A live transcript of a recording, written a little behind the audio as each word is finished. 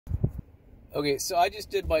Okay, so I just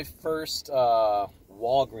did my first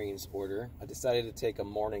Walgreens order. I decided to take a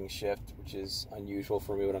morning shift, which is unusual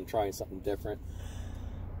for me, but I'm trying something different.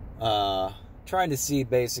 Trying to see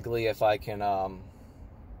basically if I can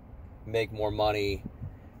make more money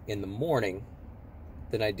in the morning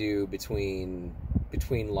than I do between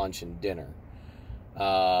lunch and dinner.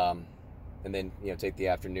 And then, take the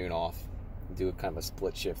afternoon off and do a kind of a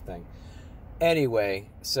split shift thing. Anyway,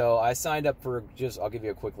 so I signed up for I'll give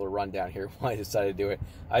you a quick little rundown here why I decided to do it.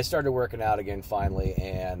 I started working out again finally,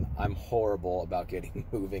 and I'm horrible about getting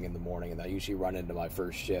moving in the morning, and I usually run into my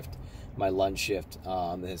first shift, my lunch shift,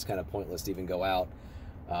 and it's kind of pointless to even go out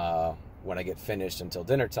when I get finished until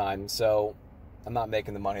dinner time. So I'm not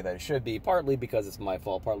making the money that I should be, partly because it's my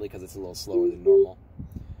fault, partly because it's a little slower than normal.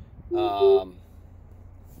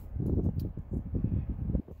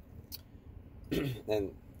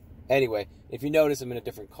 And anyway, if you notice, I'm in a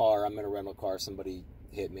different car. I'm in a rental car. Somebody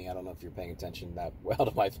hit me. I don't know if you're paying attention that well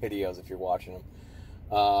to my videos if you're watching them.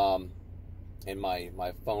 And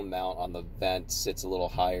my phone mount on the vent sits a little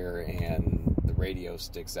higher, and the radio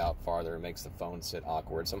sticks out farther. It makes the phone sit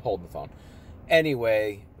awkward, so I'm holding the phone.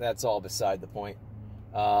 Anyway, that's all beside the point.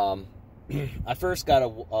 I first got a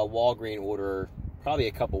Walgreens order probably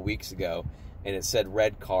a couple weeks ago, and it said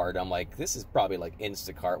red card. I'm like, this is probably like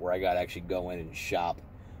Instacart, where I got to actually go in and shop,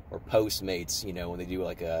 or Postmates, when they do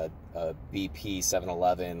like a BP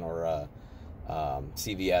 7-Eleven or a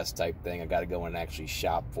CVS type thing. I got to go in and actually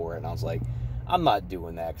shop for it. And I was like, I'm not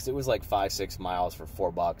doing that, because it was like 5-6 miles for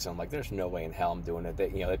 $4. And I'm like, there's no way in hell I'm doing it.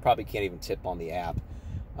 They probably can't even tip on the app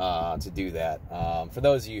to do that. For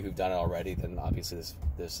those of you who've done it already, then obviously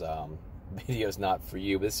this video is not for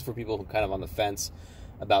you. But this is for people who are kind of on the fence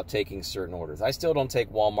about taking certain orders. I still don't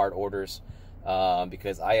take Walmart orders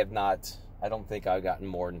because I don't think I've gotten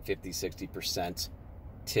more than 50-60%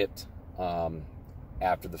 tipped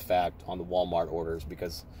after the fact on the Walmart orders,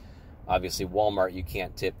 because obviously Walmart, you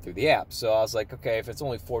can't tip through the app. So I was like, okay, if it's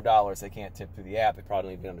only $4, they can't tip through the app. They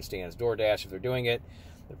probably don't even understand it's Doordash if they're doing it.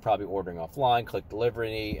 They're probably ordering offline, click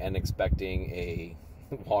delivery, and expecting a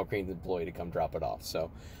Walgreens employee to come drop it off.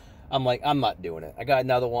 So I'm like, I'm not doing it. I got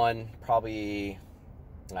another one probably,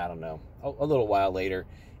 I don't know, a little while later,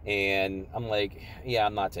 and I'm like, yeah,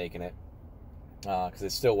 I'm not taking it because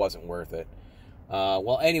it still wasn't worth it.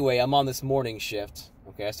 Well, anyway, I'm on this morning shift.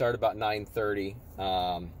 Okay, I started about 9:30,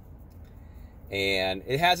 and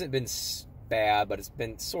it hasn't been bad, but it's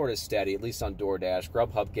been sort of steady, at least on DoorDash.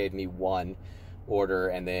 Grubhub gave me one order,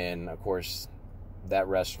 and then, of course, that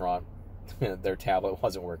restaurant, their tablet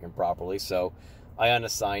wasn't working properly, so I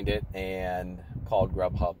unassigned it and called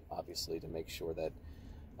Grubhub, obviously, to make sure that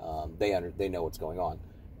they know what's going on,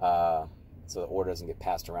 so the order doesn't get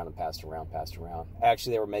passed around.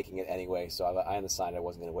 Actually, they were making it anyway, so I unassigned it. I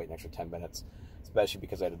wasn't going to wait an extra 10 minutes, especially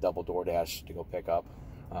because I had a double DoorDash to go pick up.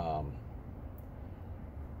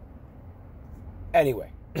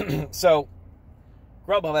 Anyway, so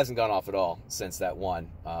Grubhub hasn't gone off at all since that one,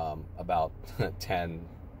 about 10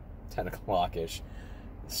 o'clock-ish.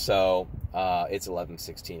 So it's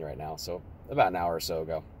 11:16 right now, so about an hour or so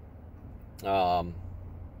ago.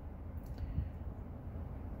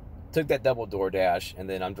 Took that double DoorDash, and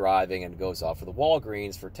then I'm driving, and it goes off for the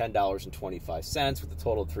Walgreens for $10.25 with a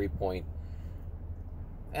total of it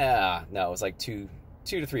was like 2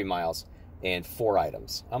 to 3 miles and 4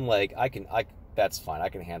 items. I'm like, that's fine. I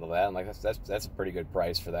can handle that. I'm like, that's a pretty good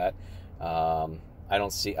price for that. I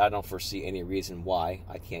don't foresee any reason why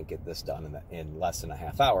I can't get this done in less than a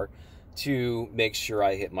half hour to make sure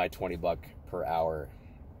I hit my $20 per hour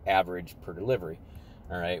average per delivery.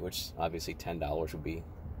 All right, which obviously $10 would be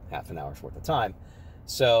half an hour's worth of time.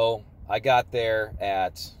 So I got the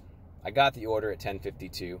order at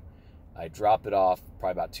 10:52. I dropped it off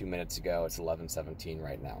probably about 2 minutes ago. It's 11:17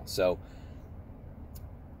 right now. So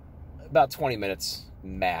about 20 minutes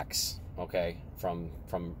max, okay, from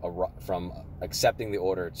accepting the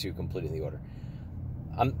order to completing the order.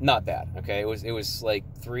 I'm not bad, okay. It was like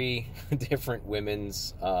 3 different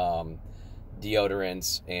women's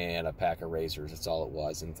deodorants and a pack of razors. That's all it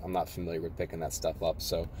was, and I'm not familiar with picking that stuff up,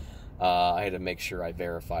 so I had to make sure I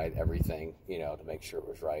verified everything, to make sure it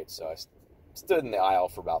was right. So I stood in the aisle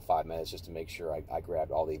for about 5 minutes just to make sure I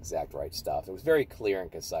grabbed all the exact right stuff. It was very clear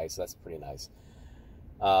and concise, so that's pretty nice.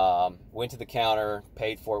 Went to the counter,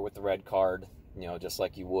 paid for it with the red card, just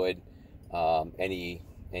like you would any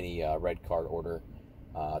red card order.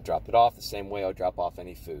 Dropped it off the same way I would drop off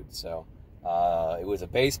any food. So it was a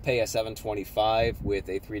base pay of $7.25 with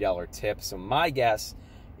a $3 tip. So my guess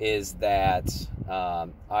is that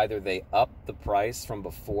either they upped the price from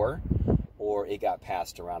before, or it got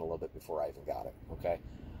passed around a little bit before I even got it. Okay.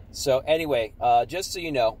 So anyway, just so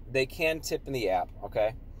you know, they can tip in the app,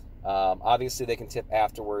 okay? Obviously, they can tip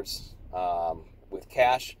afterwards with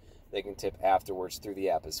cash. They can tip afterwards through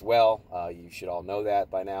the app as well. You should all know that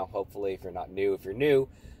by now, hopefully, if you're not new. If you're new,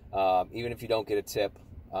 even if you don't get a tip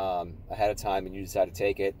ahead of time and you decide to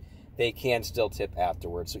take it, they can still tip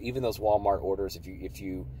afterwards. So even those Walmart orders, if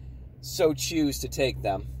you so choose to take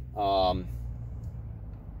them,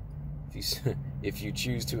 if you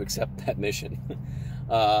choose to accept that mission,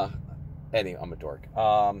 anyway, I'm a dork.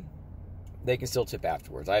 They can still tip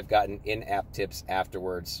afterwards. I've gotten in-app tips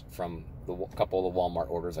afterwards from the couple of the Walmart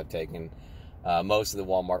orders I've taken. Most of the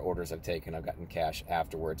Walmart orders I've taken, I've gotten cash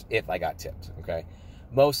afterwards if I got tipped, okay?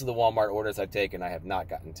 Most of the Walmart orders I've taken, I have not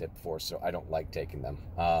gotten tipped for, so I don't like taking them.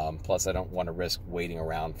 Plus, I don't want to risk waiting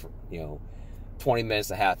around for, 20 minutes,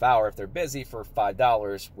 a half hour if they're busy for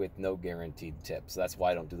 $5 with no guaranteed tip. So that's why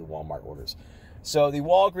I don't do the Walmart orders. So the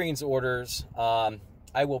Walgreens orders,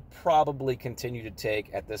 I will probably continue to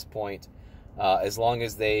take at this point, as long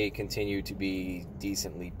as they continue to be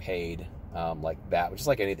decently paid like that, which is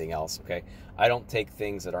like anything else, okay? I don't take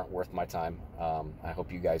things that aren't worth my time. I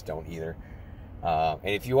hope you guys don't either.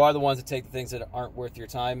 And if you are the ones that take the things that aren't worth your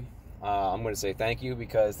time, I'm going to say thank you,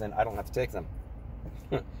 because then I don't have to take them.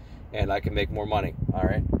 And I can make more money, all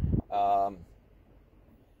right?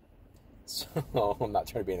 So I'm not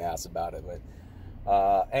trying to be an ass about it, but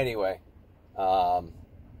anyway.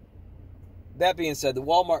 That being said, the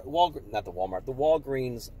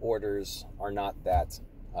Walgreens orders are not that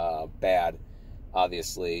bad.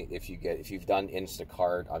 Obviously, if you've done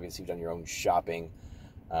Instacart, obviously you've done your own shopping.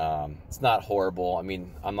 It's not horrible. I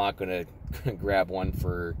mean, I'm not gonna grab one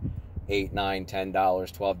for $8, $9, $10,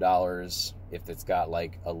 $12 if it's got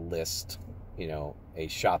like a list, a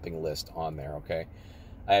shopping list on there. Okay,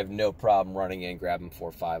 I have no problem running in, grabbing 4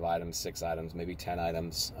 or 5 items, 6 items, maybe 10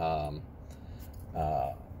 items.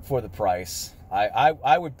 For the price.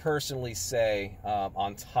 I would personally say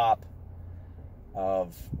on top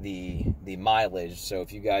of the mileage, so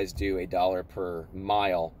if you guys do $1 per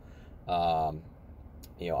mile, I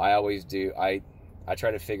always do, I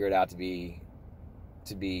try to figure it out to be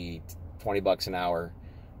 $20 an hour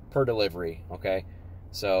per delivery, okay?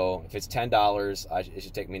 So if it's $10, it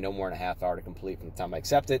should take me no more than a half hour to complete from the time I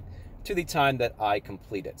accept it to the time that I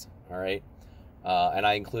complete it, all right? And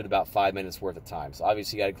I include about 5 minutes worth of time. So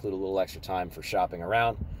obviously you got to include a little extra time for shopping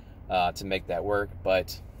around to make that work.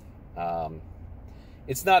 But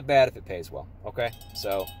it's not bad if it pays well. Okay.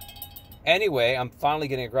 So anyway, I'm finally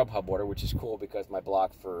getting a Grubhub order, which is cool because my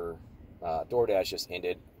block for Doordash just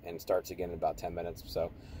ended and starts again in about 10 minutes.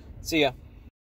 So see ya.